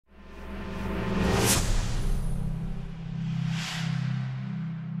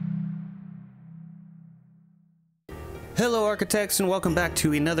Hello architects, and welcome back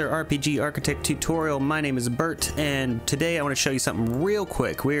to another RPG Architect tutorial. My name is Bert, and today I want to show you something real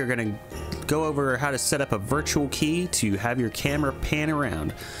quick. We are going to go over how to set up a virtual key to have your camera pan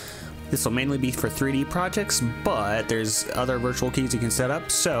around. This will mainly be for 3D projects, but there's other virtual keys you can set up.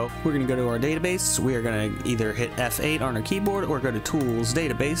 So we're going to go to our database. We are going to either hit F8 on our keyboard or go to Tools,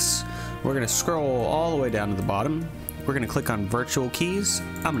 Database. We're going to scroll all the way down to the bottom. We're going to click on Virtual Keys.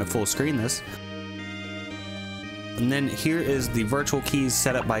 I'm going to full screen this. And then here is the virtual keys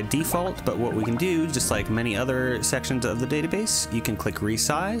set up by default, but what we can do, just like many other sections of the database, you can click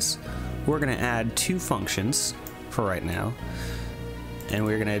resize. We're going to add two functions for right now. And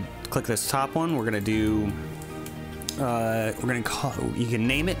we're going to click this top one. We're going to do, you can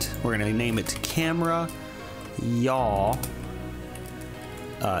name it. We're going to name it camera yaw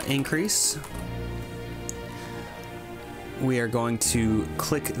increase. We are going to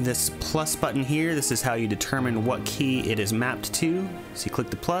click this plus button here. This is how you determine what key it is mapped to. So you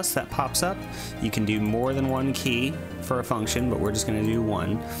click the plus, that pops up. You can do more than one key for a function, but we're just going to do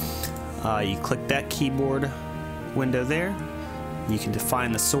one. You click that keyboard window there. You can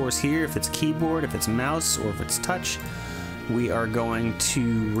define the source here, if it's keyboard, if it's mouse, or if it's touch. We are going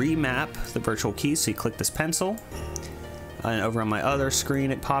to remap the virtual key, so you click this pencil. And over on my other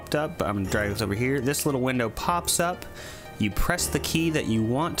screen it popped up, but I'm going to drag this over here. This little window pops up. You press the key that you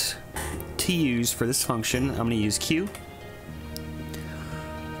want to use for this function. I'm going to use Q.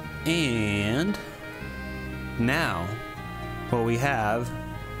 And now what we have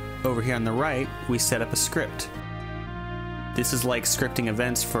over here on the right, we set up a script. This is like scripting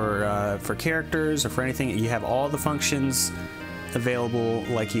events for characters or for anything. You have all the functions available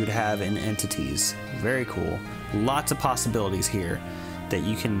like you'd have in entities. Very cool. Lots of possibilities here that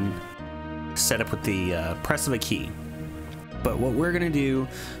you can set up with the press of a key. But what we're going to do,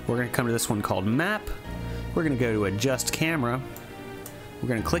 we're going to come to this one called Map. We're going to go to Adjust Camera. We're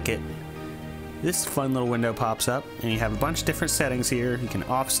going to click it. This fun little window pops up, and you have a bunch of different settings here. You can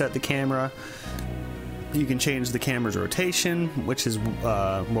offset the camera. You can change the camera's rotation, which is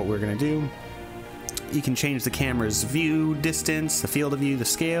what we're going to do. You can change the camera's view distance, the field of view, the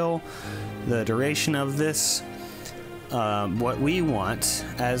scale, the duration of this. What we want,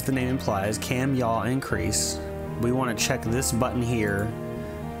 as the name implies, cam yaw increase. We want to check this button here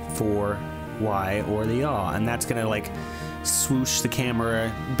for Y or the yaw, and that's going to like swoosh the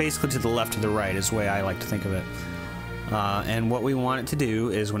camera basically to the left or the right is the way I like to think of it. And what we want it to do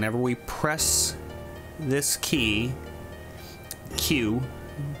is whenever we press this key, Q,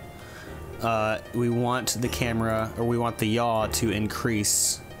 we want the camera, or we want the yaw to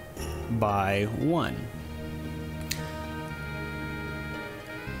increase by 1.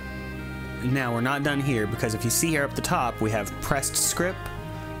 Now we're not done here, because if you see here up the top, we have pressed script,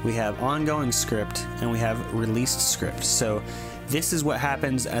 we have ongoing script, and we have released script. So this is what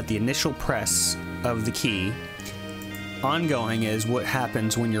happens at the initial press of the key. Ongoing is what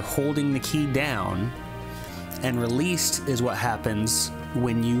happens when you're holding the key down, and released is what happens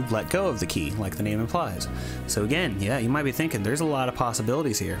when you let go of the key, like the name implies. So again, yeah, you might be thinking there's a lot of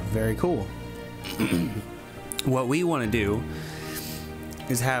possibilities here. Very cool. What we want to do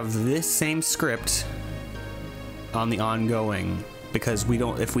is have this same script on the ongoing, because we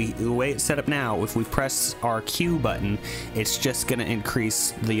don't, the way it's set up now, if we press our Q button, it's just going to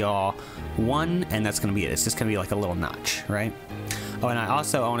increase the yaw 1, and that's going to be it. It's just going to be like a little notch, right? Oh, and I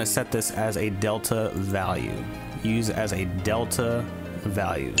want to set this as a delta value. Use as a delta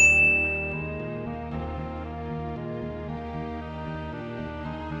value.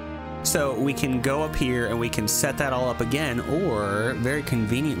 So we can go up here and we can set that all up again, or very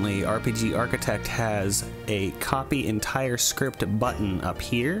conveniently, RPG Architect has a copy entire script button up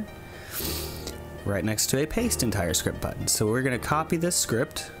here, right next to a paste entire script button. So we're going to copy this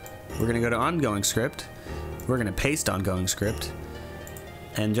script, we're going to go to ongoing script, we're going to paste ongoing script,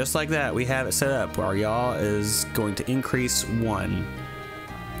 and just like that, we have it set up. Our yaw is going to increase 1.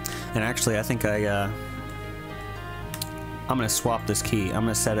 And actually, I think I'm going to swap this key. I'm going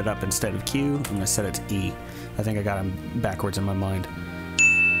to set it up instead of Q, I'm going to set it to E. I think I got them backwards in my mind.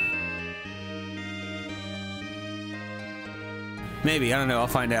 Maybe, I don't know, I'll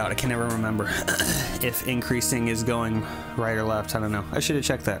find out. I can never remember if increasing is going right or left. I don't know. I should have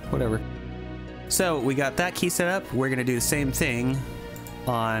checked that. Whatever. So we got that key set up. We're going to do the same thing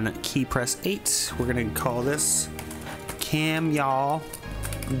on key press 8. We're going to call this cam yaw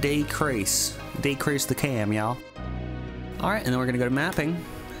decrease. Decrease the cam, y'all. Alright, and then we're going to go to mapping.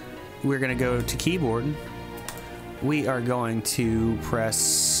 We're going to go to keyboard. We are going to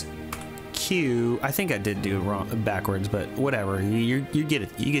press Q. I think I did do it wrong backwards, but whatever. You get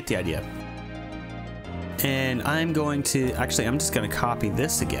it. You get the idea. And I'm going to, actually, I'm just going to copy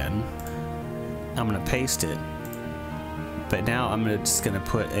this again. I'm going to paste it. But now I'm just going to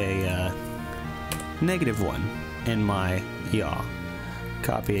put a -1 in my yaw.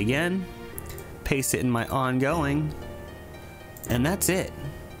 Copy again. Paste it in my ongoing. And that's it.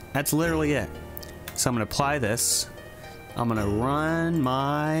 That's literally it. So I'm going to apply this. I'm going to run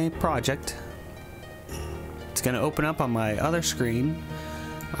my project. It's going to open up on my other screen.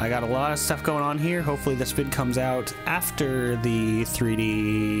 I got a lot of stuff going on here. Hopefully this vid comes out after the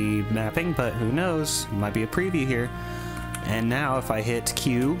 3D mapping, but who knows? It might be a preview here. And now if I hit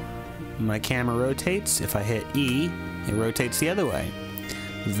Q, my camera rotates. If I hit E, it rotates the other way.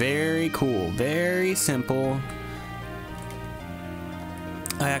 Very cool, very simple.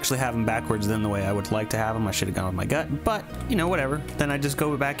 I actually have them backwards than the way I would like to have them. I should have gone with my gut, but you know, whatever. Then I just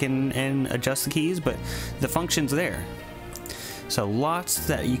go back and adjust the keys, but the function's there. So lots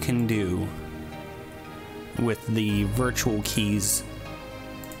that you can do with the virtual keys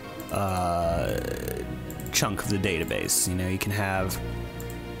chunk of the database. You know, you can have,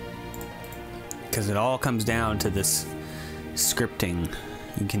 because it all comes down to this scripting.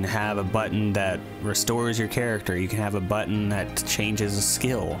 You can have a button that restores your character. You can have a button that changes a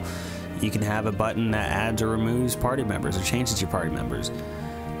skill. You can have a button that adds or removes party members or changes your party members.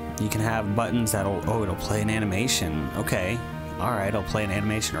 You can have buttons that'll, oh, it'll play an animation. Okay, all right, I'll play an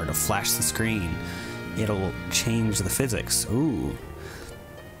animation, or it'll flash the screen. It'll change the physics. Ooh.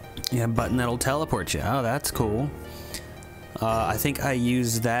 You have a button that'll teleport you. Oh, that's cool. I think I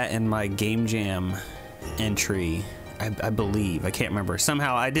used that in my Game Jam entry. I believe. I can't remember.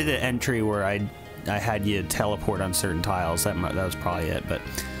 Somehow I did an entry where I had you teleport on certain tiles. That was probably it. But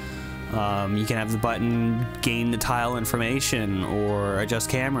you can have the button gain the tile information or adjust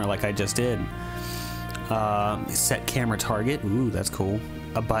camera like I just did. Set camera target. Ooh, that's cool.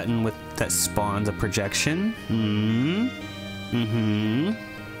 A button with that spawns a projection.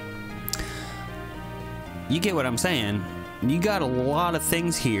 You get what I'm saying. You got a lot of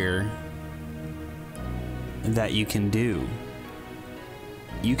things here that you can do.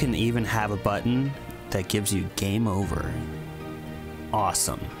 You can even have a button that gives you game over.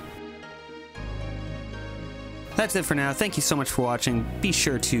 Awesome. That's it for now. Thank you so much for watching. Be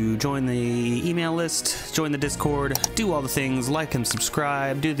sure to join the email list, join the Discord, do all the things, like and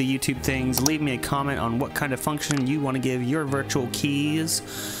subscribe, do the YouTube things, leave me a comment on what kind of function you want to give your virtual keys.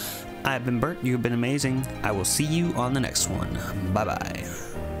 I've been Bert, you've been amazing. I will see you on the next one. Bye-bye.